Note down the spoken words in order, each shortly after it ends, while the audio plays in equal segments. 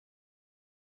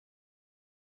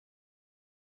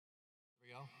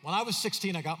Well, when I was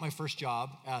 16, I got my first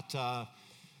job at a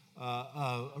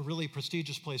really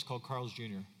prestigious place called Carl's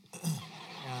Jr.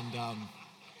 and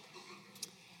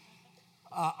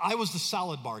I was the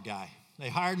salad bar guy. They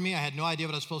hired me. I had no idea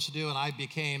what I was supposed to do, and I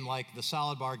became like the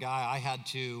salad bar guy. I had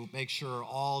to make sure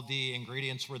all the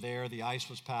ingredients were there, the ice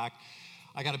was packed.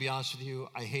 I got to be honest with you,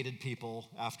 I hated people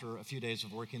after a few days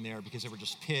of working there because they were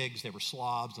just pigs, they were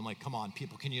slobs. I'm like, come on,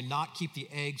 people, can you not keep the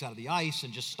eggs out of the ice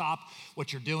and just stop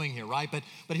what you're doing here, right? But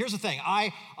here's the thing,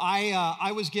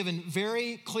 I was given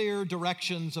very clear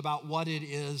directions about what it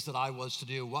is that I was to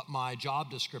do, what my job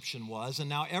description was, and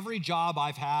now every job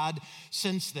I've had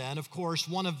since then, of course,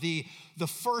 one of the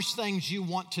first things you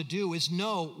want to do is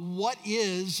know what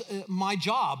is my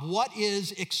job, what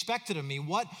is expected of me,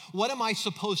 what am I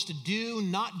supposed to do,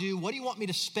 not do, what do you want me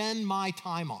to spend my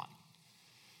time on?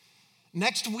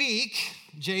 Next week,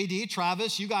 JD,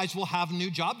 Travis, you guys will have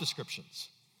new job descriptions.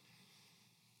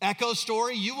 Echo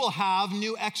Story, you will have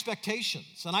new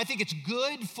expectations. And I think it's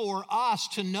good for us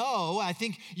to know, I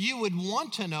think you would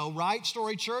want to know, right,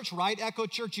 Story Church, right, Echo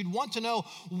Church, you'd want to know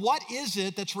what is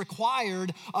it that's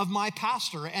required of my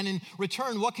pastor? And in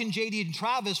return, what can JD and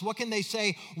Travis, what can they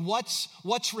say,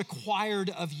 what's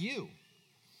required of you?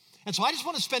 And so I just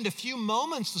want to spend a few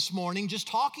moments this morning just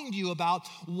talking to you about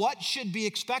what should be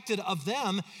expected of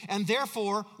them and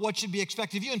therefore what should be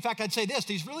expected of you. In fact, I'd say this,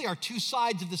 these really are two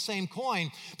sides of the same coin,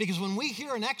 because when we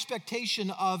hear an expectation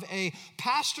of a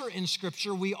pastor in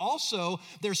Scripture,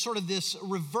 there's sort of this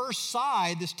reverse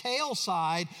side, this tail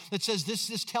side that says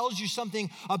this tells you something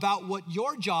about what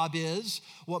your job is,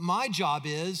 what my job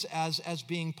is as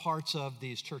being parts of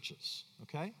these churches,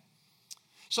 okay?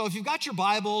 So if you've got your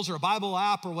Bibles or a Bible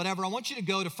app or whatever, I want you to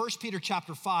go to 1 Peter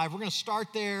chapter 5. We're going to start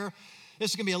there.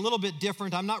 This is going to be a little bit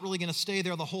different. I'm not really going to stay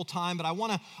there the whole time, but I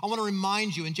want to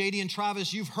remind you, and JD and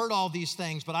Travis, you've heard all these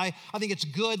things, but I think it's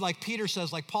good, like Peter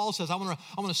says, like Paul says, I want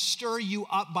to stir you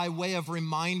up by way of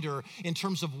reminder in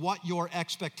terms of what your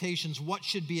expectations, what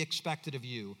should be expected of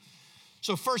you.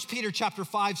 So 1 Peter chapter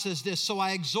 5 says this, "So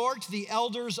I exhort the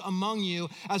elders among you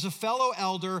as a fellow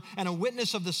elder and a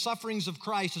witness of the sufferings of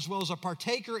Christ, as well as a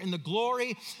partaker in the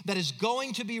glory that is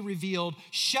going to be revealed.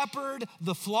 Shepherd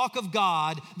the flock of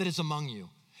God that is among you,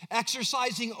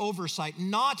 exercising oversight,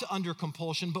 not under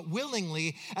compulsion, but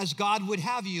willingly, as God would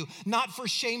have you, not for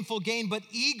shameful gain, but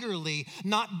eagerly,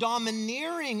 not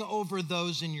domineering over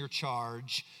those in your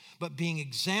charge, but being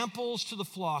examples to the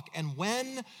flock. And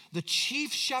when the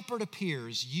chief shepherd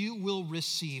appears, you will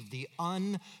receive the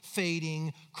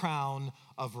unfading crown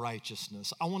of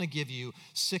righteousness." I want to give you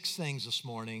 6 things this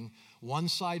morning. One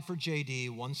side for JD,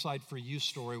 one side for you,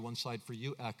 Story, one side for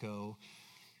you, Echo.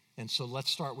 And so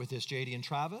let's start with this. JD and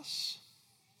Travis,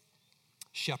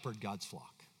 shepherd God's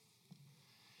flock.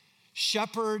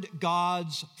 Shepherd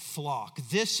God's flock.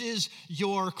 This is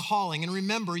your calling. And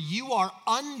remember, you are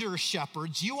under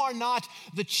shepherds. You are not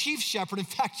the chief shepherd. In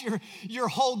fact, your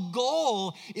whole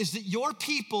goal is that your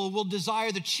people will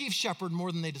desire the chief shepherd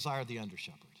more than they desire the under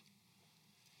shepherd.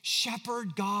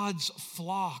 Shepherd God's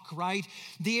flock, right?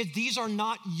 These are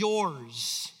not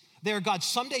yours. They are God's.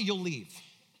 Someday you'll leave.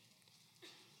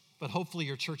 But hopefully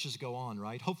your churches go on,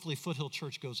 right? Hopefully Foothill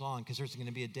Church goes on, because there's going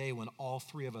to be a day when all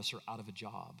 3 of us are out of a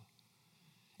job.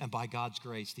 And by God's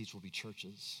grace, these will be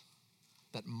churches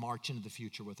that march into the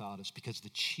future without us because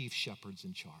the chief shepherd's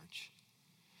in charge.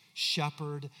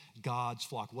 Shepherd God's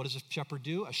flock. What does a shepherd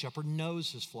do? A shepherd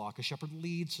knows his flock. A shepherd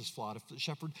leads his flock. A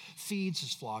shepherd feeds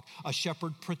his flock. A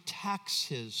shepherd protects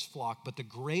his flock. But the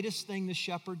greatest thing the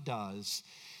shepherd does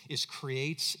is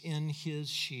creates in his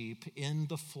sheep, in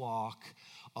the flock,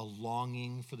 a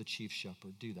longing for the chief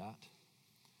shepherd. Do that.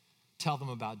 Tell them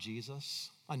about Jesus.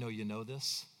 I know you know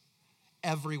this.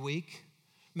 Every week,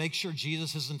 make sure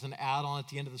Jesus isn't an add-on at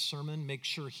the end of the sermon. Make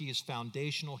sure he is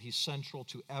foundational. He's central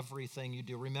to everything you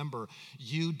do. Remember,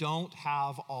 you don't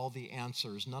have all the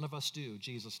answers. None of us do.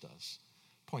 Jesus does.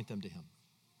 Point them to him.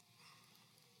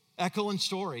 Echo and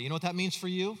Story. You know what that means for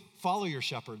you? Follow your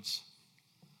shepherds.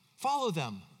 Follow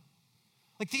them.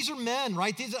 Like, these are men,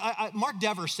 right? Mark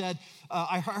Dever said,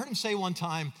 I heard him say one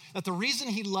time that the reason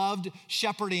he loved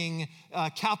shepherding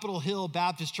Capitol Hill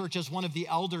Baptist Church as one of the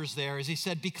elders there is, he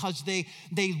said, because they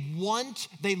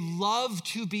love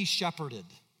to be shepherded.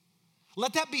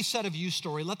 Let that be said of you,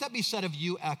 Story. Let that be said of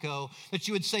you, Echo, that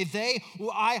you would say,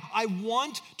 I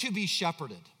want to be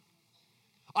shepherded.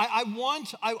 I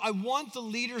want the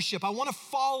leadership. I want to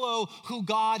follow who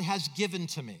God has given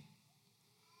to me.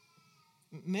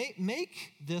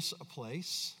 Make this a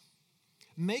place,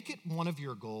 make it one of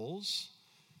your goals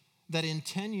that in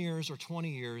 10 years or 20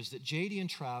 years that JD and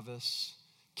Travis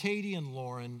Katie and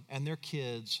Lauren and their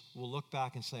kids will look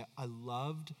back and say, I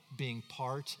loved being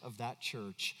part of that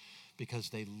church because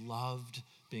they loved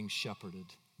being shepherded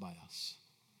by us.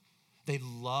 They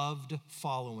loved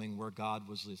following where God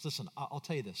was leading. Listen, I'll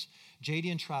tell you this.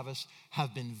 JD and Travis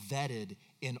have been vetted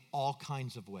in all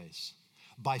kinds of ways.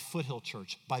 By Foothill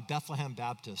Church, by Bethlehem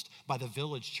Baptist, by the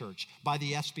Village Church, by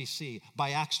the SBC,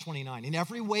 by Acts 29. In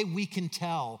every way we can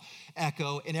tell,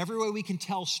 Echo, in every way we can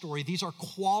tell Story, these are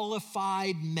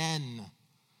qualified men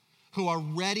who are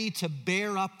ready to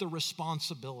bear up the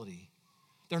responsibility.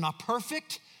 They're not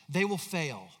perfect, they will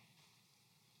fail.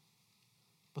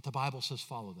 But the Bible says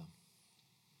follow them.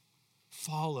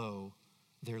 Follow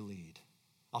their lead.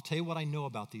 I'll tell you what I know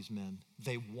about these men.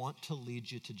 They want to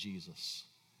lead you to Jesus.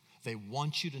 They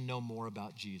want you to know more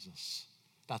about Jesus.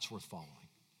 That's worth following.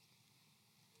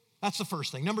 That's the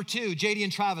first thing. Number two, JD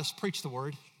and Travis preach the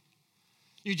word.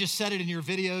 You just said it in your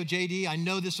video, JD. I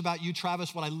know this about you,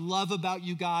 Travis. What I love about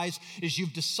you guys is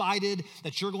you've decided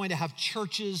that you're going to have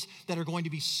churches that are going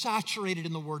to be saturated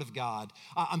in the Word of God.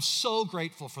 I'm so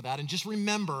grateful for that. And just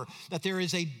remember that there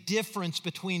is a difference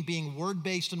between being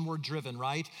word-based and word-driven,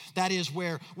 right? That is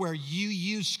where you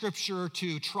use Scripture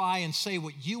to try and say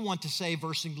what you want to say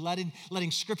versus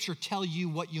letting Scripture tell you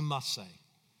what you must say.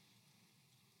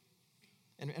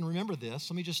 And remember this,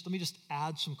 let me just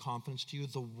add some confidence to you.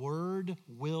 The word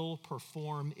will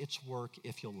perform its work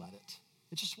if you'll let it.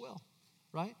 It just will,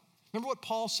 right? Remember what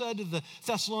Paul said to the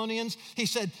Thessalonians? He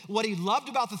said what he loved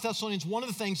about the Thessalonians, one of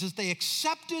the things is they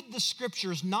accepted the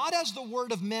scriptures not as the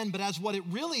word of men, but as what it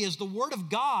really is, the word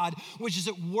of God, which is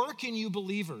at work in you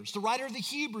believers. The writer of the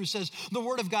Hebrews says the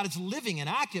word of God is living and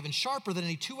active and sharper than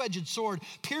any two-edged sword,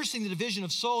 piercing the division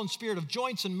of soul and spirit, of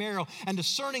joints and marrow, and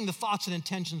discerning the thoughts and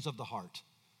intentions of the heart.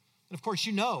 And of course,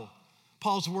 you know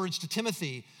Paul's words to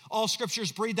Timothy, all scripture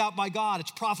is breathed out by God.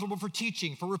 It's profitable for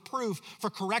teaching, for reproof, for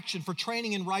correction, for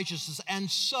training in righteousness.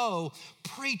 And so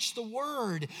preach the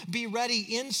word. Be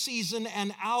ready in season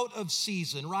and out of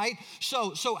season, right?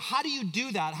 So how do you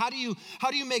do that? How do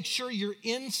you make sure you're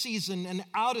in season and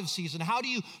out of season? How do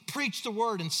you preach the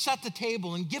word and set the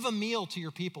table and give a meal to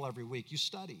your people every week? You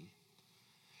study.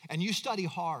 And you study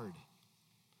hard.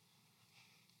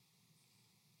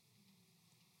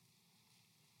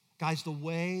 Guys, the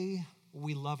way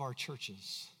we love our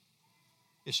churches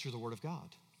is through the Word of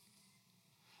God.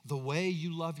 The way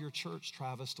you love your church,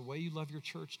 Travis, the way you love your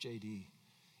church, JD,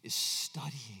 is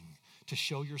studying to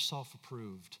show yourself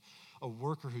approved, a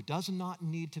worker who does not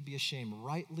need to be ashamed,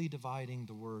 rightly dividing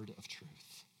the word of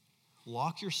truth.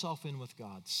 Lock yourself in with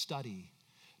God, study,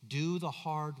 do the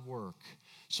hard work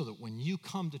so that when you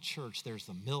come to church, there's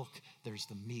the milk, there's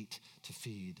the meat to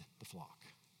feed the flock.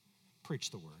 Preach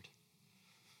the word.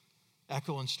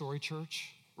 Echo and Story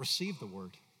Church, receive the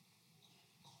word.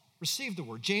 Receive the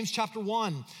word. James chapter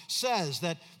 1 says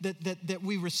that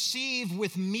we receive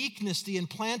with meekness the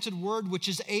implanted word which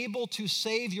is able to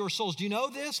save your souls. Do you know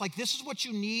this? Like, this is what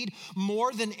you need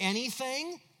more than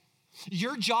anything.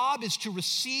 Your job is to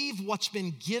receive what's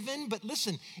been given. But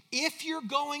listen, if you're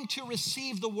going to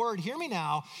receive the word, hear me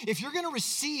now, if you're going to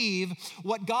receive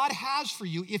what God has for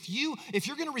you, if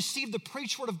you're going to receive the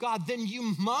preached word of God, then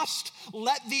you must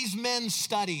let these men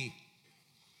study.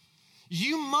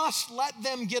 You must let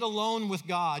them get alone with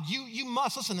God. You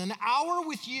must. Listen, an hour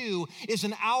with you is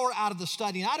an hour out of the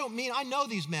study. And I know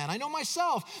these men. I know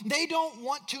myself. They don't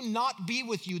want to not be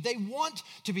with you. They want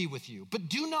to be with you. But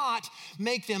do not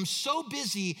make them so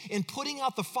busy in putting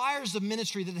out the fires of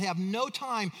ministry that they have no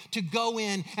time to go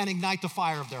in and ignite the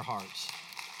fire of their hearts.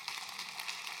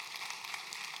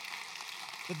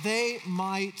 That they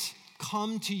might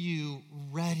come to you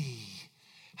ready,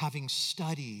 having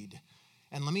studied.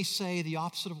 And let me say the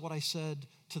opposite of what I said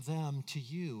to them, to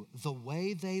you. The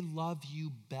way they love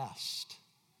you best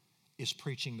is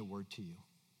preaching the word to you.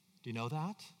 Do you know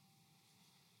that?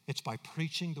 It's by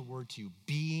preaching the word to you,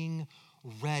 being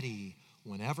ready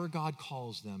whenever God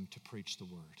calls them to preach the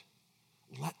word.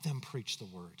 Let them preach the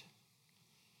word.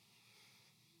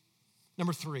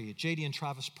 Number 3, JD and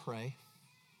Travis, pray.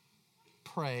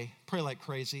 Pray like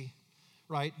crazy.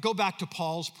 Right? Go back to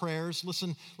Paul's prayers.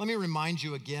 Listen, let me remind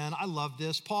you again. I love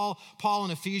this. Paul in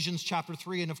Ephesians chapter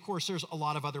 3, and of course there's a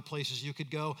lot of other places you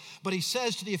could go, but he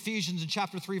says to the Ephesians in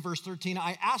chapter 3, verse 13,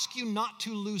 I ask you not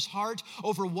to lose heart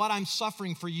over what I'm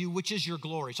suffering for you, which is your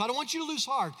glory. So I don't want you to lose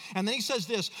heart. And then he says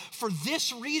this, for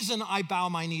this reason I bow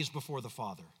my knees before the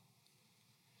Father.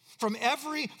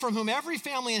 from whom every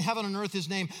family in heaven and earth is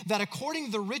named, that according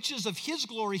to the riches of his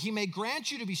glory, he may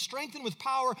grant you to be strengthened with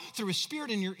power through his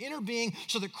Spirit in your inner being,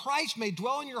 so that Christ may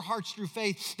dwell in your hearts through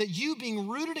faith, that you, being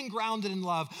rooted and grounded in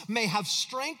love, may have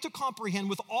strength to comprehend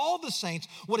with all the saints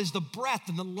what is the breadth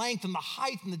and the length and the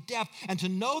height and the depth, and to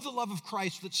know the love of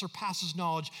Christ that surpasses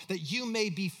knowledge, that you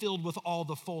may be filled with all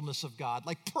the fullness of God.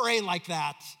 Like, pray like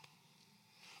that.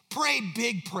 Pray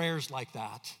big prayers like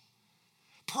that.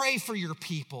 Pray for your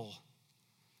people.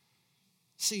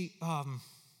 See,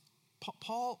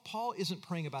 Paul isn't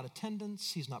praying about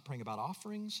attendance. He's not praying about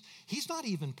offerings. He's not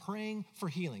even praying for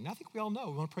healing. Now, I think we all know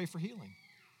we want to pray for healing.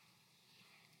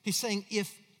 He's saying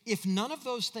if none of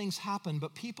those things happened,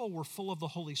 but people were full of the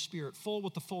Holy Spirit, full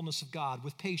with the fullness of God,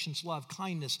 with patience, love,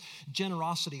 kindness,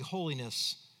 generosity,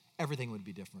 holiness, everything would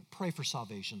be different. Pray for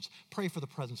salvations. Pray for the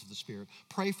presence of the Spirit.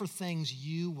 Pray for things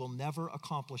you will never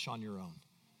accomplish on your own.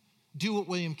 Do what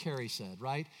William Carey said,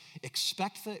 right?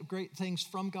 Expect great things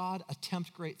from God,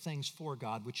 attempt great things for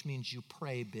God, which means you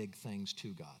pray big things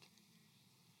to God.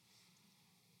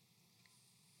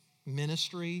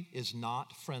 Ministry is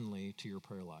not friendly to your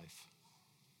prayer life.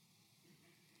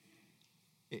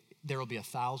 There will be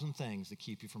 1,000 things that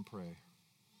keep you from prayer.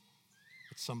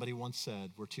 But somebody once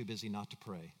said, we're too busy not to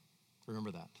pray.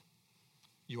 Remember that.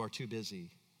 You are too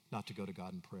busy not to go to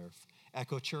God in prayer.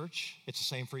 Echo Church, it's the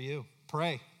same for you.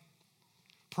 Pray.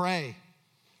 Pray.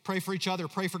 Pray for each other.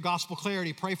 Pray for gospel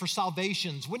clarity. Pray for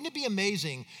salvations. Wouldn't it be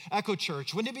amazing, Echo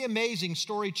Church, wouldn't it be amazing,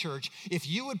 Story Church, if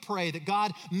you would pray that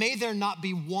God, may there not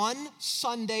be one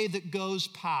Sunday that goes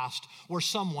past where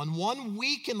someone, one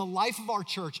week in the life of our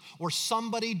church, where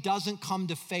somebody doesn't come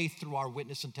to faith through our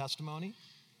witness and testimony?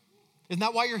 Isn't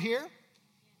that why you're here?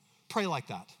 Pray like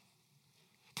that.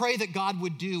 Pray that God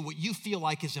would do what you feel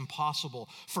like is impossible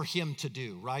for him to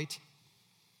do, right?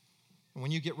 And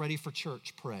when you get ready for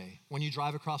church, pray. When you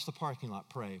drive across the parking lot,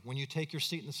 pray. When you take your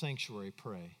seat in the sanctuary,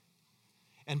 pray.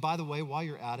 And by the way, while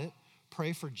you're at it,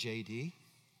 pray for JD,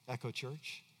 Echo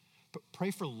Church.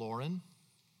 Pray for Lauren.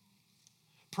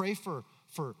 Pray for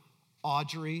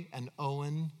Audrey and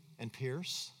Owen and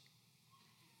Pierce.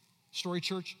 Story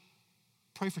Church,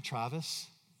 pray for Travis.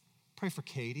 Pray for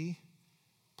Katie.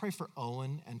 Pray for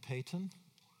Owen and Peyton.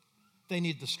 They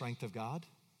need the strength of God.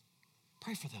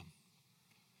 Pray for them.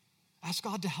 Ask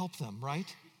God to help them,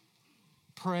 right?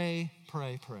 Pray,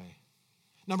 pray, pray.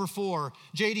 Number 4,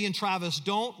 JD and Travis,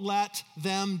 don't let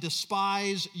them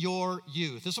despise your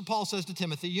youth. This is what Paul says to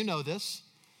Timothy. You know this.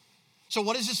 So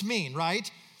what does this mean, right?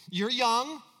 You're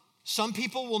young. Some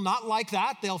people will not like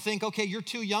that. They'll think, okay, you're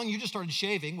too young. You just started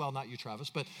shaving. Well, not you, Travis,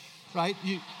 but, right?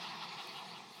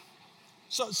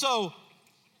 So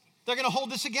they're going to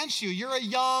hold this against you. You're a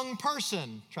young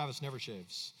person. Travis never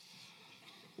shaves.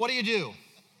 What do you do?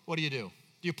 What do you do?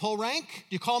 Do you pull rank? Do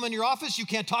you call them in your office? You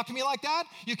can't talk to me like that.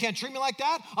 You can't treat me like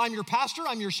that. I'm your pastor.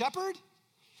 I'm your shepherd.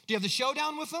 Do you have the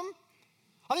showdown with them?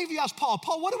 I think if you ask Paul,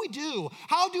 what do we do?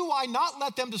 How do I not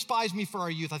let them despise me for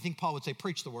our youth? I think Paul would say,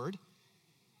 preach the word.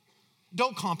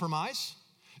 Don't compromise.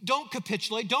 Don't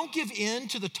capitulate. Don't give in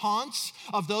to the taunts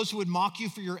of those who would mock you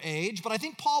for your age. But I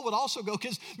think Paul would also go,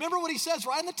 because remember what he says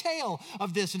right in the tail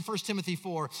of this in 1 Timothy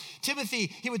 4. Timothy,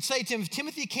 he would say to him,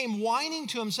 Timothy came whining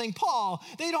to him saying, Paul,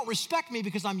 they don't respect me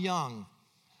because I'm young.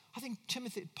 I think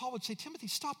Paul would say, Timothy,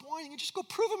 stop whining and just go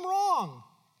prove them wrong.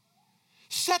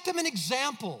 Set them an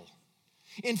example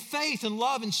in faith and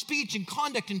love and speech and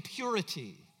conduct and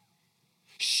purity.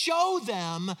 Show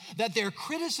them that their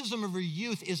criticism of your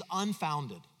youth is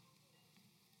unfounded.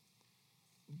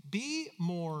 Be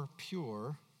more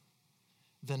pure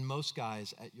than most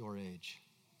guys at your age.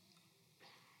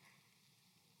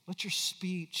 Let your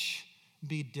speech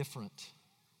be different.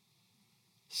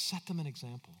 Set them an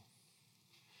example.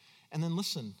 And then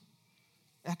listen,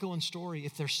 Echo and Story,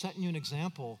 if they're setting you an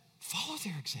example, follow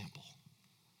their example.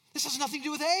 This has nothing to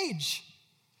do with age.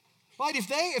 Right?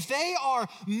 If they are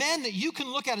men that you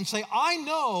can look at and say, I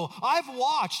know, I've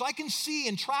watched, I can see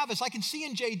in Travis, I can see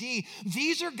in JD,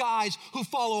 these are guys who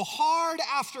follow hard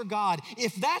after God.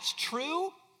 If that's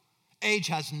true, age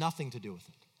has nothing to do with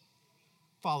it.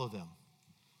 Follow them.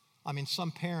 I mean,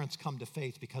 some parents come to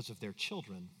faith because of their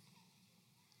children.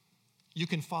 You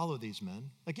can follow these men.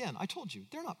 Again, I told you,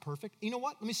 they're not perfect. You know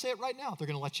what? Let me say it right now. They're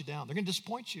going to let you down. They're going to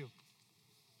disappoint you.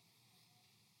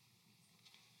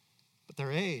 But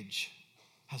their age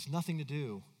has nothing to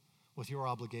do with your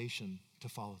obligation to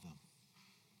follow them.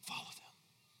 Follow them.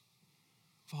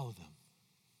 Follow them.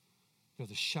 They're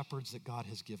the shepherds that God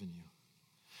has given you.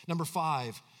 Number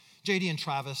 5, JD and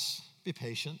Travis, be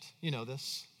patient. You know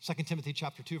this. 2 Timothy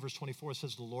chapter 2, verse 24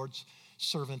 says the Lord's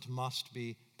servant must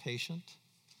be patient.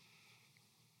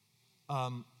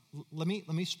 let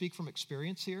me speak from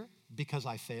experience here because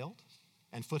I failed,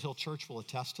 and Foothill Church will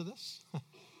attest to this.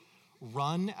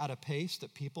 Run at a pace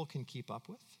that people can keep up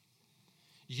with.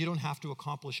 You don't have to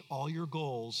accomplish all your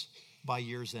goals by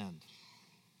year's end.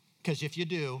 Because if you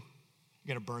do,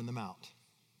 you're going to burn them out,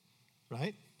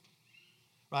 right?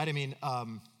 Right? I mean,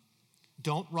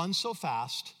 don't run so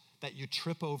fast that you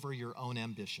trip over your own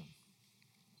ambition.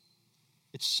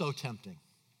 It's so tempting.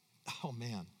 Oh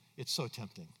man, it's so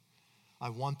tempting. I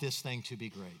want this thing to be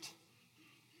great.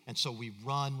 And so we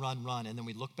run, and then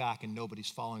we look back and nobody's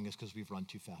following us because we've run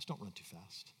too fast. Don't run too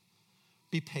fast.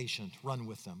 Be patient, run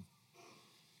with them.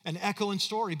 And Echo and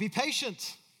Story, be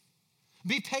patient.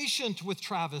 Be patient with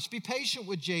Travis. Be patient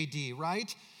with JD,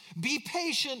 right? Be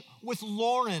patient with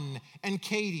Lauren and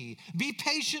Katie. Be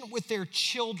patient with their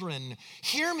children.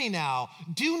 Hear me now.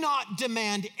 Do not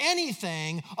demand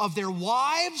anything of their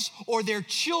wives or their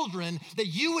children that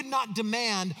you would not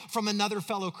demand from another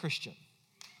fellow Christian.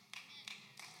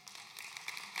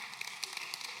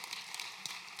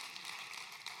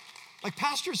 Like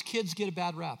pastors' kids get a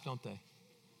bad rap, don't they?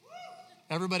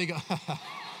 Everybody go,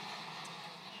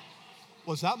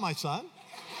 was that my son?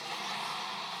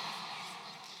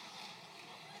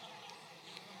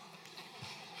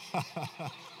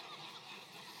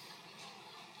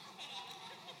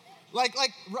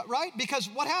 Right? Because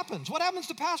what happens? What happens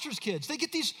to pastors' kids? They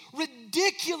get these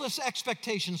ridiculous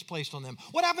expectations placed on them.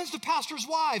 What happens to pastors'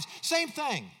 wives? Same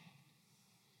thing.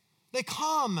 They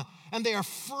come and they are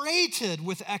freighted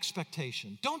with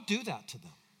expectation. Don't do that to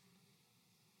them.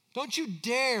 Don't you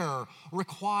dare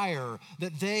require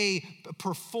that they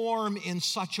perform in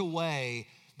such a way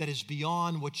that is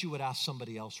beyond what you would ask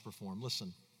somebody else to perform.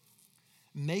 Listen,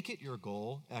 make it your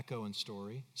goal, Echo and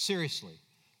Story. Seriously,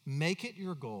 make it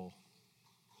your goal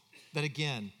that,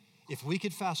 again, if we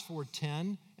could fast forward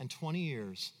 10 and 20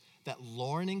 years, that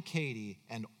Lauren and Katie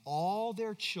and all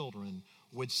their children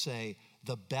would say,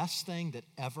 the best thing that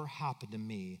ever happened to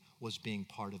me was being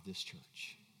part of this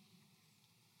church.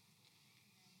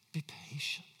 Be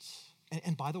patient.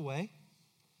 And by the way,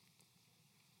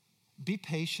 be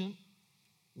patient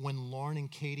when Lauren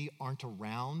and Katie aren't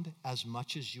around as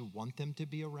much as you want them to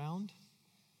be around.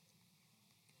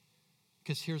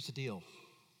 Because here's the deal.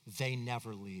 They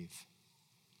never leave.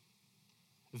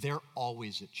 They're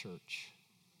always at church.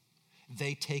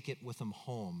 They take it with them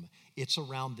home. It's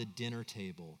around the dinner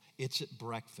table. It's at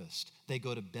breakfast. They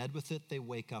go to bed with it. They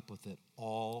wake up with it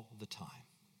all the time.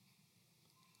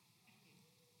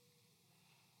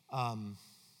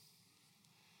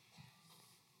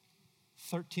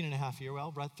 13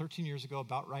 years ago,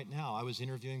 about right now, I was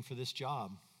interviewing for this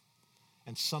job.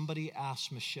 And somebody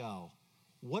asked Michelle,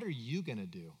 what are you going to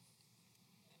do?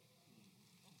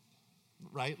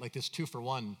 Right? Like this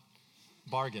 2-for-1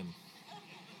 bargain.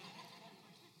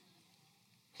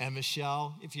 And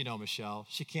Michelle, if you know Michelle,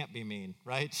 she can't be mean,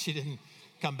 right? She didn't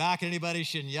come back at anybody.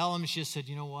 She didn't yell at them. She just said,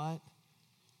 you know what?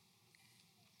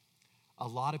 A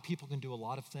lot of people can do a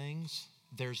lot of things.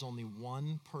 There's only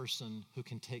one person who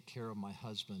can take care of my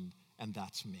husband, and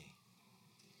that's me.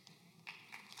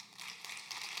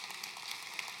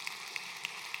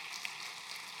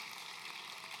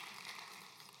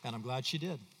 And I'm glad she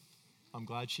did. I'm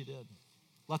glad she did.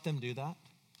 Let them do that.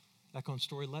 Echo and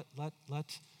Story,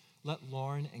 let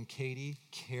Lauren and Katie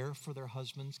care for their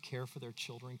husbands, care for their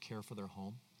children, care for their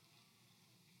home.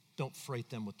 Don't freight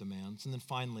them with demands. And then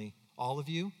finally, all of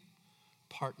you,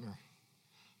 partner.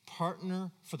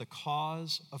 Partner for the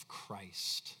cause of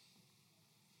Christ.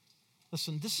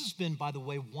 Listen, this has been, by the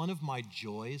way, one of my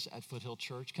joys at Foothill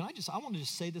Church. I want to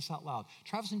just say this out loud.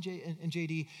 Travis and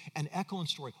JD and Echo and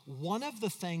Story, one of the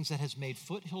things that has made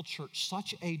Foothill Church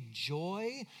such a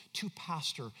joy to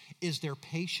pastor is their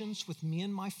patience with me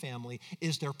and my family,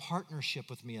 is their partnership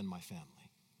with me and my family.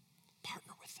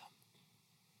 Partner with them.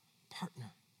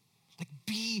 Partner. Like,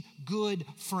 be good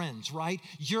friends, right?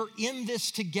 You're in this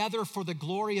together for the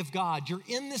glory of God. You're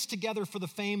in this together for the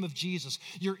fame of Jesus.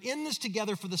 You're in this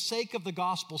together for the sake of the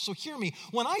gospel. So hear me.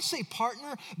 When I say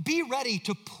partner, be ready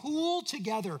to pool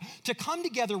together, to come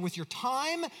together with your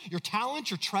time, your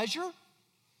talent, your treasure.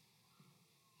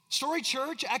 Story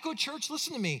Church, Echo Church,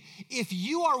 listen to me. If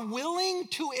you are willing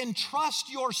to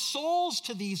entrust your souls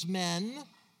to these men,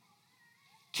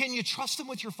 can you trust them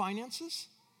with your finances?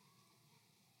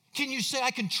 Can you say,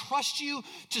 I can trust you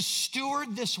to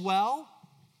steward this well?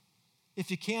 If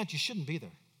you can't, you shouldn't be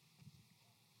there.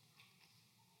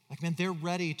 Like, man, they're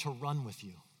ready to run with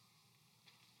you.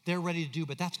 they're ready to do,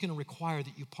 but that's going to require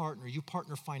that you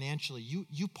partner financially,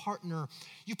 you partner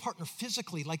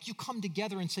physically, like you come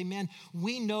together and say, man,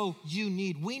 we know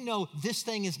we know this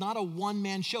thing is not a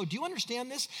one-man show. Do you understand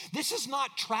this? This is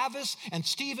not Travis and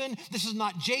Stephen. This is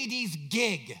not JD's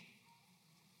gig.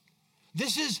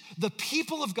 This is the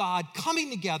people of God coming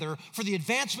together for the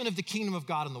advancement of the kingdom of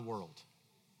God in the world.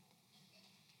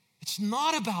 It's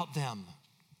not about them.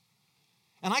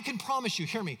 And I can promise you,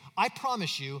 hear me, I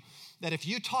promise you that if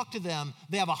you talk to them,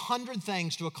 they have 100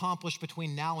 things to accomplish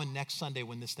between now and next Sunday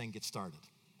when this thing gets started.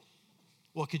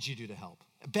 What could you do to help?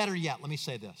 Better yet, let me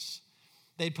say this.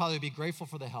 They'd probably be grateful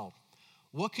for the help.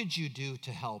 What could you do to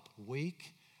help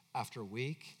week after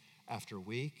week after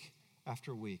week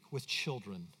after week with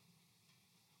children,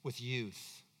 with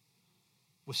youth,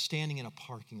 with standing in a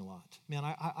parking lot? Man,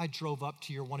 I drove up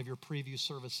to one of your preview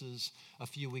services a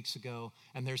few weeks ago,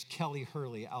 and there's Kelly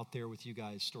Hurley out there with you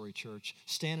guys, Story Church,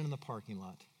 standing in the parking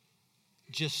lot,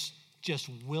 just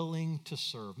willing to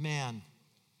serve. Man,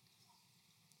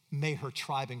 may her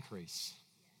tribe increase.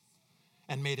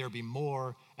 And may there be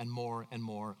more and more and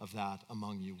more of that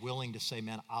among you, willing to say,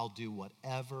 man, I'll do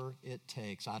whatever it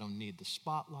takes. I don't need the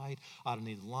spotlight. I don't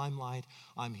need the limelight.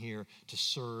 I'm here to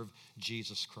serve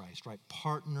Jesus Christ, right?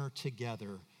 Partner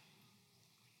together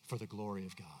for the glory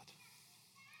of God.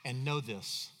 And know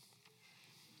this,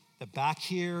 that back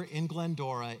here in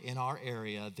Glendora, in our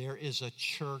area, there is a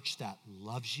church that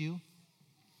loves you.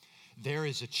 There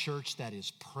is a church that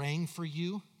is praying for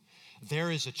you.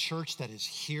 There is a church that is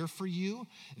here for you.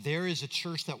 There is a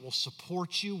church that will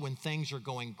support you when things are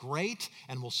going great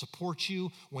and will support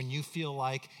you when you feel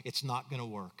like it's not going to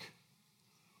work.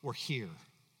 We're here.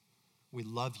 We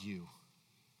love you.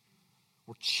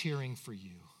 We're cheering for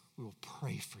you. We will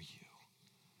pray for you.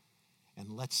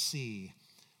 And let's see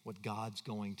what God's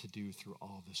going to do through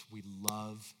all this. We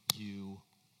love you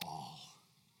all.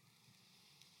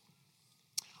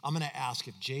 I'm going to ask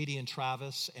if JD and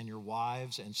Travis and your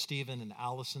wives and Stephen and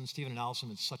Allison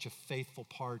is such a faithful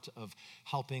part of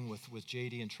helping with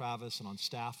JD and Travis and on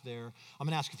staff there. I'm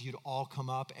going to ask if you'd all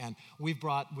come up, and we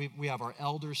have our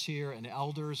elders here, and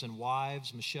elders and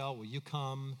wives. Michelle, will you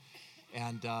come?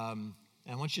 And why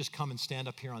don't you just come and stand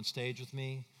up here on stage with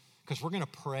me? Because we're going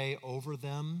to pray over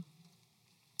them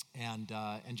and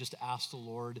just ask the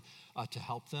Lord to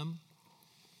help them.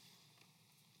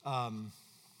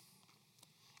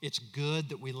 It's good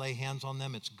that we lay hands on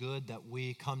them. It's good that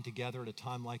we come together at a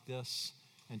time like this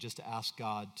and just ask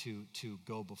God to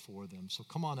go before them. So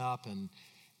come on up, and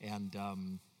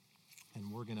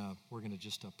we're gonna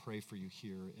just pray for you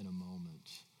here in a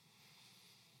moment.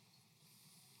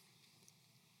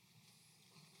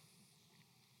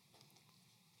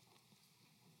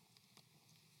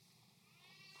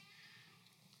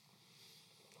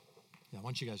 Yeah, I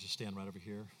want you guys to stand right over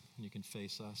here, and you can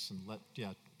face us, and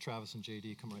Travis and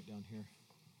JD come right down here.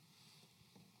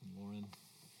 And Lauren,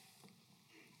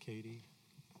 Katie,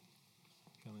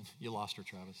 come in. You lost her,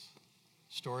 Travis.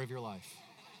 Story of your life.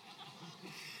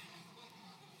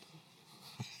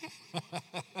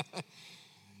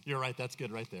 You're right, that's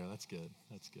good right there. That's good.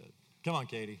 Come on,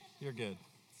 Katie, you're good.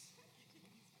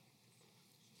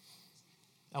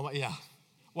 Yeah.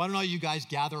 Why don't all you guys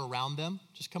gather around them?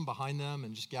 Just come behind them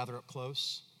and just gather up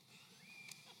close.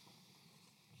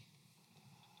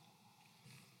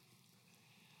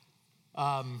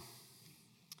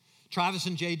 Travis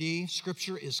and JD,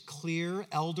 Scripture is clear.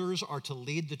 Elders are to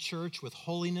lead the church with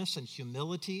holiness and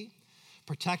humility,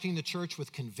 protecting the church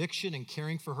with conviction and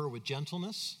caring for her with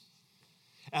gentleness.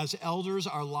 As elders,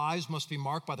 our lives must be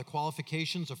marked by the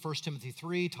qualifications of 1 Timothy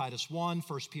 3, Titus 1,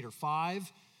 1 Peter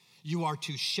 5. You are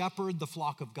to shepherd the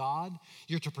flock of God.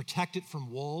 You're to protect it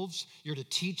from wolves. You're to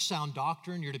teach sound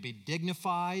doctrine. You're to be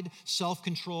dignified,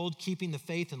 self-controlled, keeping the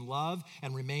faith and love,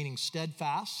 and remaining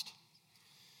steadfast.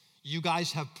 You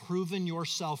guys have proven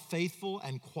yourself faithful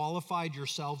and qualified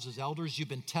yourselves as elders. You've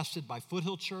been tested by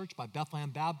Foothill Church, by Bethlehem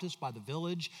Baptist, by the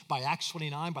Village, by Acts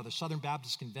 29, by the Southern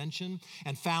Baptist Convention,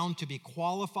 and found to be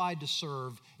qualified to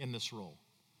serve in this role.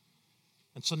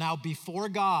 And so now before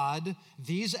God,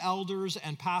 these elders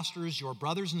and pastors, your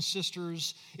brothers and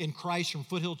sisters in Christ from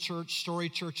Foothill Church, Story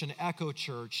Church, and Echo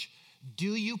Church,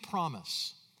 do you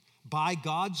promise, by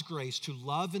God's grace, to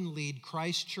love and lead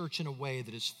Christ Church in a way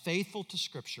that is faithful to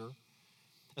Scripture,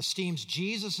 esteems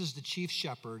Jesus as the chief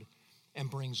shepherd, and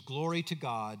brings glory to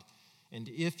God? And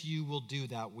if you will do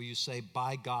that, will you say,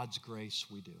 by God's grace,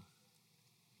 we do?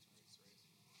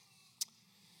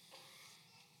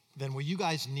 Then will you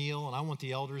guys kneel, and I want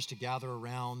the elders to gather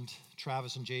around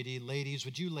Travis and JD. Ladies,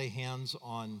 would you lay hands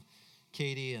on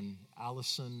Katie and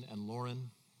Allison and Lauren?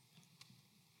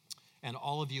 And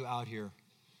all of you out here,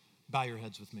 Bow your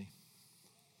heads with me.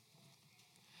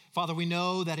 Father, we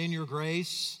know that in your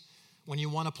grace, when you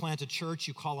want to plant a church,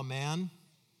 you call a man.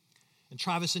 And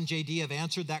Travis and JD have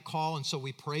answered that call, and so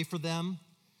we pray for them.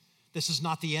 This is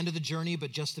not the end of the journey,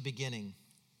 but just the beginning.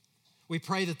 We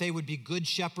pray that they would be good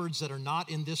shepherds that are not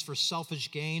in this for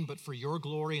selfish gain, but for your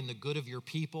glory and the good of your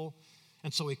people.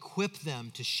 And so equip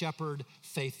them to shepherd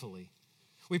faithfully.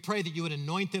 We pray that you would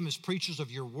anoint them as preachers of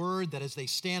your word, that as they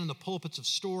stand in the pulpits of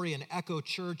Story and Echo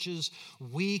churches,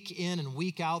 week in and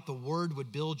week out, the word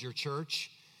would build your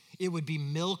church. It would be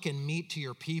milk and meat to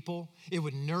your people. It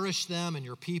would nourish them and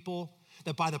your people,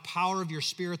 that by the power of your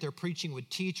Spirit, their preaching would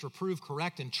teach, reprove,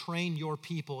 correct, and train your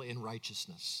people in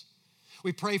righteousness.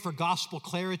 We pray for gospel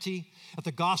clarity, that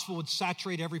the gospel would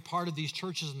saturate every part of these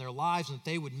churches in their lives, and that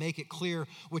they would make it clear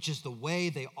which is the way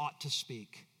they ought to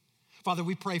speak. Father,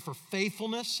 we pray for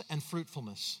faithfulness and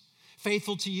fruitfulness,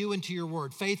 faithful to you and to your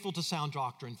word, faithful to sound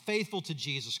doctrine, faithful to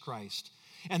Jesus Christ.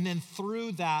 And then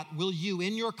through that, will you,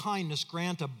 in your kindness,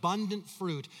 grant abundant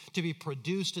fruit to be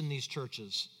produced in these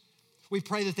churches. We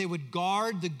pray that they would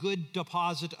guard the good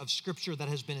deposit of Scripture that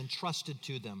has been entrusted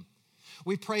to them.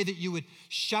 We pray that you would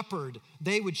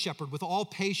they would shepherd with all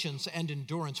patience and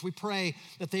endurance. We pray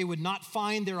that they would not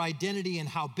find their identity in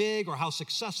how big or how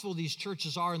successful these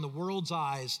churches are in the world's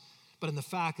eyes, but in the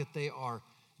fact that they are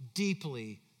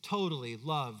deeply, totally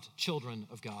loved children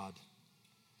of God.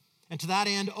 And to that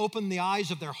end, open the eyes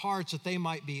of their hearts that they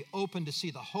might be open to see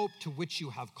the hope to which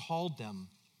you have called them.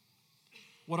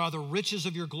 What are the riches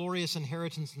of your glorious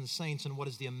inheritance in the saints, and what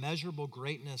is the immeasurable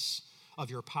greatness of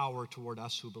your power toward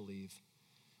us who believe?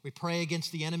 We pray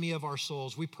against the enemy of our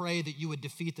souls. We pray that you would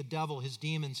defeat the devil, his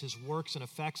demons, his works and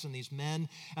effects in these men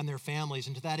and their families.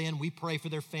 And to that end, we pray for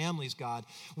their families, God.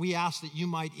 We ask that you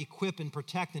might equip and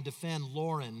protect and defend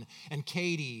Lauren and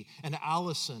Katie and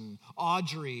Allison,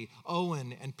 Audrey,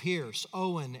 Owen and Pierce,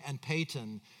 Owen and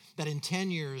Peyton, that in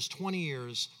 10 years, 20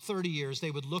 years, 30 years,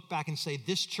 they would look back and say,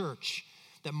 this church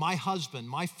that my husband,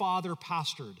 my father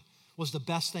pastored was the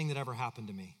best thing that ever happened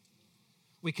to me.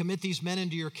 We commit these men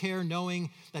into your care,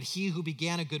 knowing that he who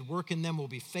began a good work in them will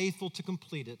be faithful to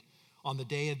complete it on the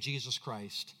day of Jesus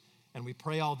Christ. And we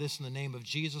pray all this in the name of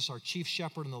Jesus, our chief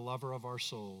shepherd and the lover of our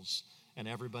souls. And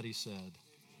everybody said,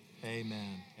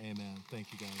 amen. Amen.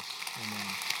 Thank you, guys. Amen.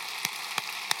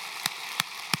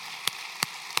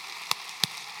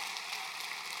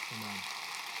 Amen.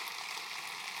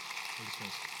 Thanks,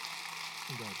 guys.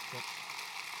 I'm good. Yep.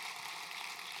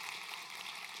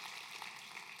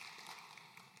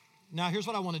 Now, here's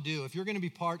what I want to do. If you're going to be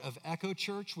part of Echo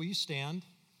Church, will you stand?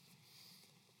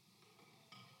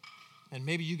 And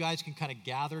maybe you guys can kind of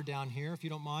gather down here, if you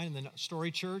don't mind. And then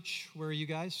Story Church, where are you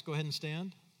guys? Go ahead and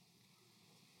stand.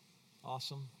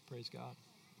 Awesome. Praise God.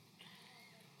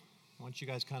 I want you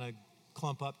guys kind of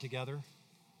clump up together.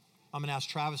 I'm going to ask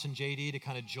Travis and JD to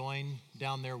kind of join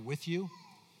down there with you.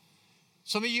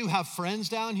 Some of you have friends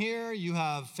down here, you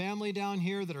have family down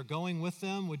here that are going with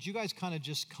them. Would you guys kind of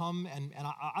just come and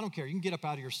I don't care, you can get up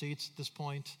out of your seats at this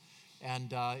point,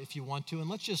 and if you want to. And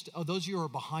let's just, those of you who are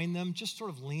behind them, just sort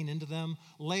of lean into them,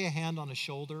 lay a hand on a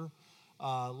shoulder.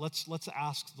 Let's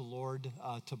ask the Lord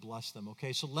to bless them,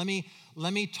 okay? So let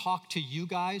me talk to you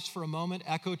guys for a moment,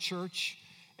 Echo Church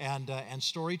and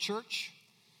Story Church.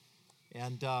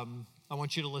 And I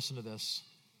want you to listen to this.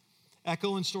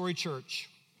 Echo and Story Church.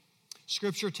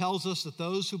 Scripture tells us that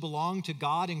those who belong to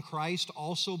God in Christ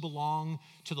also belong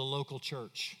to the local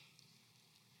church.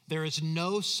 There is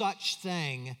no such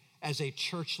thing as a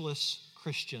churchless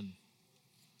Christian.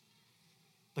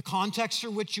 The context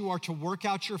through which you are to work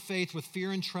out your faith with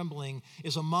fear and trembling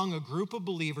is among a group of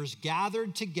believers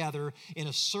gathered together in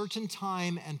a certain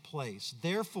time and place.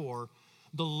 Therefore,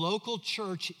 the local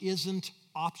church isn't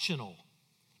optional.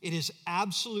 It is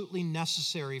absolutely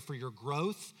necessary for your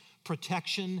growth,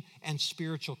 protection, and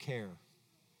spiritual care.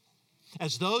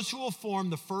 As those who will form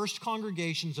the first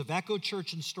congregations of Echo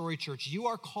Church and Story Church, you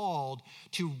are called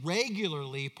to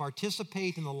regularly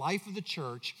participate in the life of the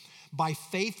church by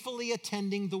faithfully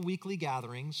attending the weekly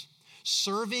gatherings,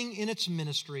 serving in its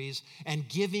ministries, and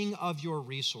giving of your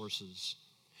resources.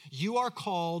 You are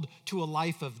called to a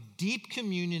life of deep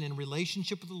communion and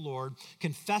relationship with the Lord,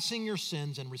 confessing your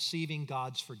sins and receiving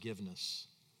God's forgiveness.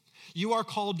 You are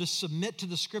called to submit to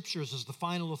the Scriptures as the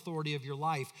final authority of your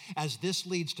life, as this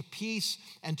leads to peace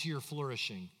and to your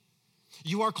flourishing.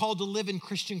 You are called to live in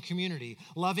Christian community,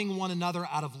 loving one another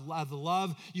out of the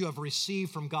love you have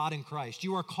received from God in Christ.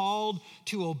 You are called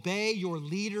to obey your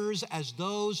leaders as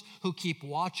those who keep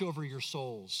watch over your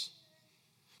souls.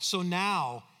 So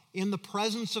now, in the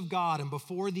presence of God and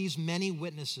before these many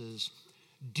witnesses,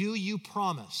 do you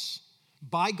promise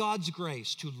by God's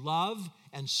grace, to love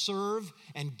and serve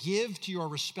and give to your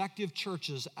respective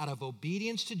churches out of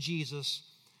obedience to Jesus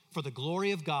for the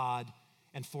glory of God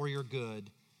and for your good.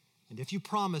 And if you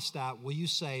promise that, will you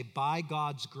say, by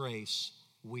God's grace,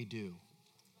 we do?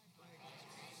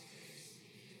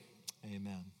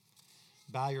 Amen.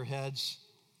 Bow your heads.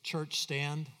 Church,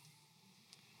 stand.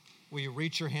 Will you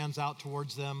reach your hands out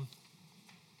towards them?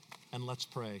 And let's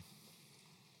pray.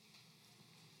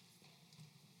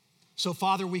 So,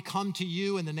 Father, we come to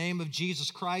you in the name of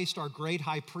Jesus Christ, our great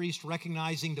high priest,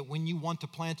 recognizing that when you want to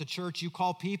plant a church, you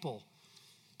call people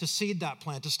to seed that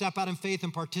plant, to step out in faith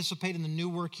and participate in the new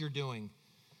work you're doing.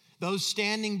 Those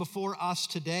standing before us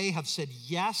today have said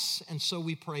yes, and so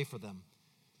we pray for them.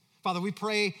 Father, we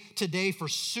pray today for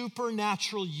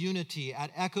supernatural unity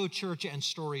at Echo Church and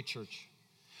Story Church.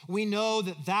 We know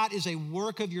that that is a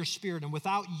work of your Spirit, and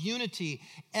without unity,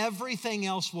 everything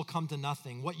else will come to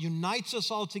nothing. What unites us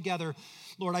all together,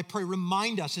 Lord, I pray,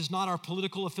 remind us, is not our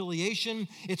political affiliation,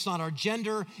 it's not our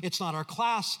gender, it's not our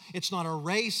class, it's not our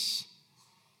race.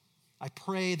 I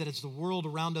pray that as the world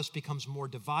around us becomes more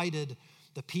divided,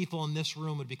 the people in this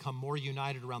room would become more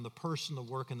united around the person, the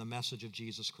work, and the message of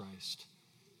Jesus Christ.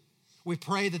 We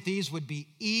pray that these would be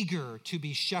eager to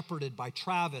be shepherded by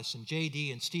Travis and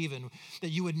JD and Stephen, that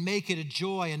you would make it a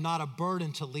joy and not a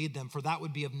burden to lead them, for that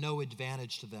would be of no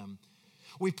advantage to them.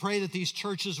 We pray that these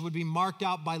churches would be marked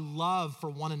out by love for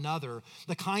one another,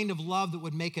 the kind of love that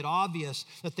would make it obvious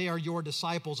that they are your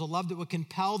disciples, a love that would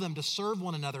compel them to serve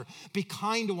one another, be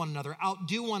kind to one another,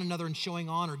 outdo one another in showing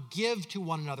honor, give to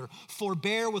one another,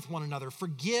 forbear with one another,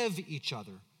 forgive each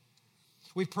other.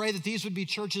 We pray that these would be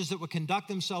churches that would conduct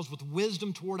themselves with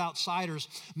wisdom toward outsiders,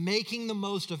 making the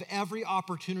most of every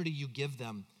opportunity you give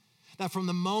them. That from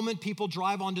the moment people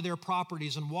drive onto their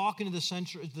properties and walk into the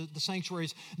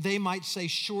sanctuaries, they might say,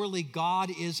 surely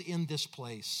God is in this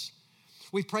place.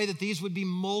 We pray that these would be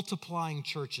multiplying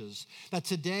churches, that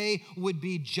today would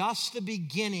be just the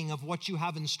beginning of what you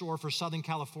have in store for Southern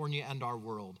California and our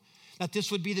world. That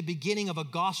this would be the beginning of a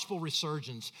gospel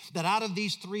resurgence, that out of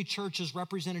these three churches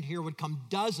represented here would come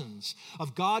dozens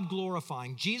of God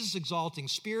glorifying, Jesus exalting,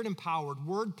 Spirit empowered,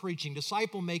 word preaching,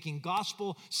 disciple making,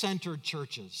 gospel centered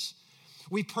churches.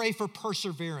 We pray for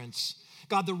perseverance.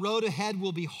 God, the road ahead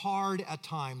will be hard at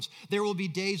times. There will be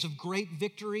days of great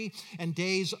victory and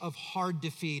days of hard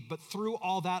defeat. But through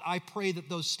all that, I pray that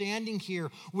those standing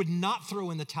here would not throw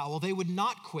in the towel. They would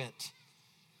not quit.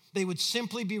 They would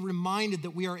simply be reminded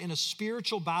that we are in a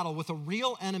spiritual battle with a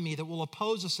real enemy that will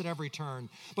oppose us at every turn.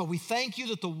 But we thank you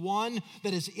that the one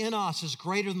that is in us is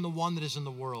greater than the one that is in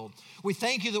the world. We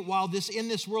thank you that while in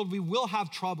this world we will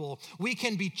have trouble, we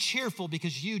can be cheerful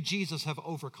because you, Jesus, have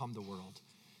overcome the world.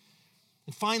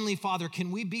 And finally, Father, can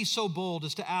we be so bold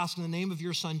as to ask in the name of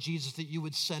your Son, Jesus, that you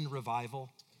would send revival?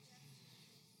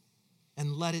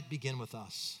 And let it begin with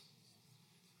us.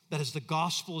 That as the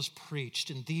gospel is preached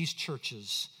in these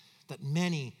churches, that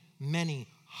many, many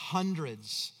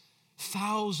hundreds,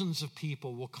 thousands of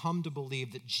people will come to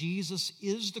believe that Jesus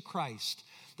is the Christ,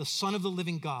 the Son of the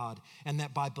living God, and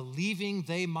that by believing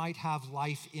they might have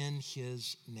life in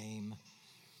his name.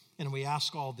 And we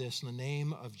ask all this in the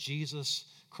name of Jesus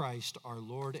Christ, our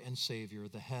Lord and Savior,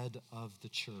 the head of the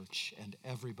church. And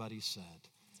everybody said,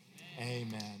 amen.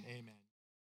 Amen. Amen.